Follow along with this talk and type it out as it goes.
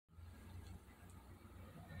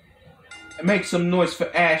Make some noise for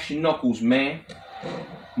Ashy Knuckles, man.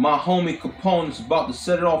 My homie Capone is about to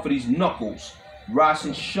set it off for these knuckles. Rise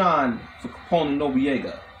and shine for Capone and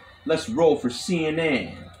Noriega. Let's roll for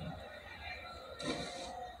CNN.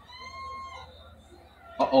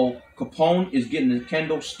 Uh-oh, Capone is getting the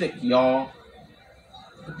kendo stick, y'all.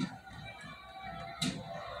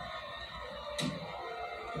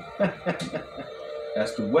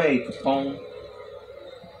 That's the way, Capone.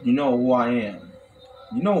 You know who I am.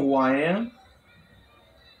 You know who I am.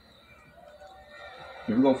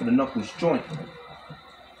 Here we go for the Knuckles joint.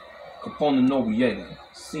 Capone and Noriega.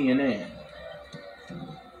 CNN.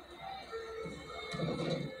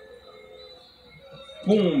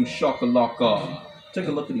 Boom, shakalaka. Take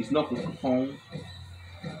a look at these knuckles, Capone.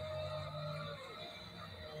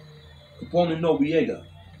 Capone and Noriega.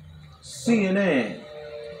 CNN.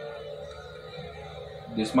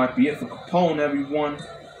 This might be it for Capone, everyone.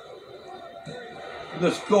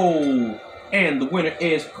 Let's go. And the winner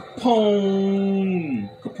is Capone.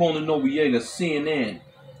 Capone and Noriega, CNN.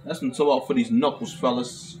 That's gonna tow out for these knuckles,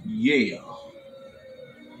 fellas. Yeah.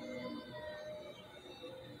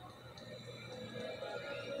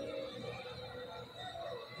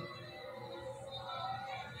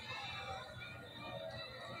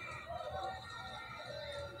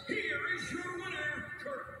 Here is your winner,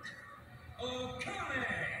 Capone.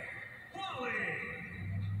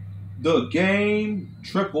 The game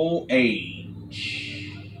Triple H.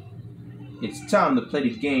 It's time to play the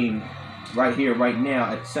game right here, right now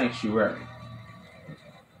at Sanctuary.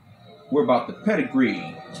 We're about the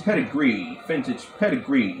pedigree, vintage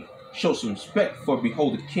pedigree. Show some respect for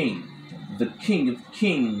behold the king of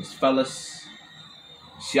kings, fellas.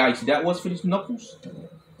 See how easy that was for these knuckles?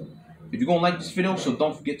 If you're gonna like this video, so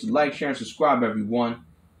don't forget to like, share, and subscribe, everyone.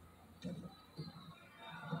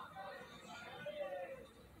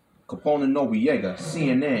 Capone and Noriega,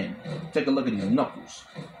 CNN. Take a look at these knuckles,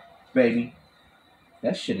 baby.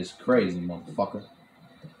 That shit is crazy, motherfucker.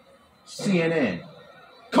 CNN.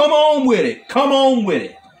 Come on with it. Come on with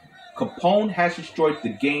it. Capone has destroyed the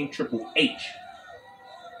game Triple H.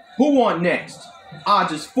 Who won next?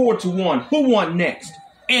 Odds is 4-1. Who won next?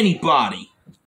 Anybody.